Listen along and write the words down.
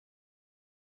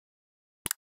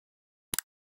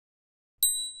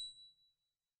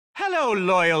Hello,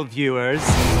 loyal viewers.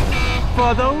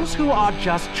 For those who are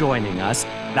just joining us,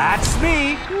 that's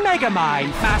me, Megamind,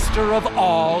 master of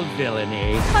all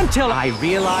villainy. Until I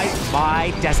realized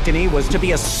my destiny was to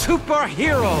be a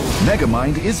superhero.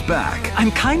 Megamind is back.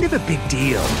 I'm kind of a big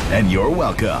deal. And you're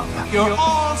welcome. You're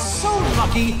all so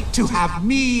lucky to have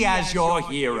me as your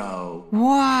hero.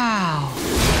 Wow.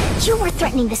 You were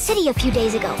threatening the city a few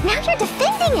days ago. Now you're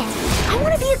defending it. I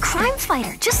want to be a crime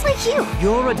fighter, just like you.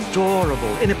 You're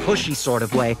adorable in a pushy sort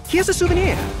of way. Here's a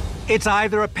souvenir. It's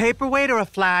either a paperweight or a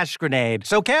flash grenade,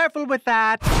 so careful with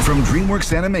that. From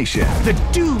DreamWorks Animation. The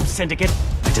Doom Syndicate.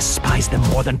 I despise them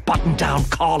more than button-down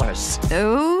collars.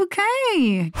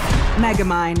 Okay.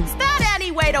 Megamind. Is that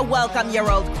any way to welcome your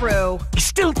old crew? You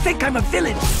still think I'm a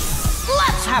villain?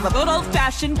 Let's have a good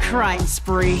old-fashioned crime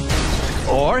spree.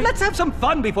 Or let's have some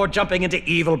fun before jumping into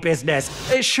evil business.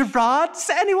 Charades,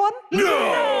 anyone?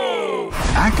 No!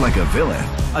 Act like a villain.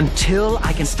 Until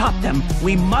I can stop them,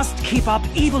 we must keep up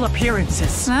evil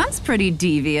appearances. That's pretty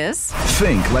devious.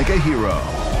 Think like a hero.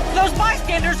 Those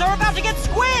bystanders are about to get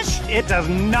squished! It does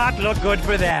not look good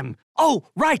for them. Oh,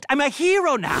 right, I'm a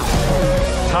hero now.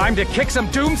 Time to kick some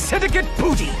Doom Syndicate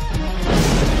booty.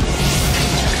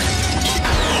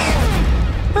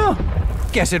 Oh,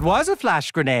 guess it was a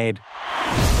flash grenade.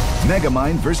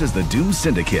 Megamind versus the Doom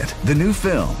Syndicate, the new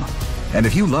film. And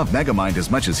if you love Megamind as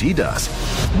much as he does,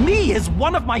 Me is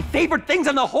one of my favorite things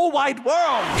in the whole wide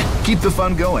world. keep the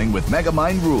fun going with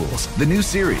Megamind Rules, the new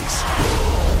series.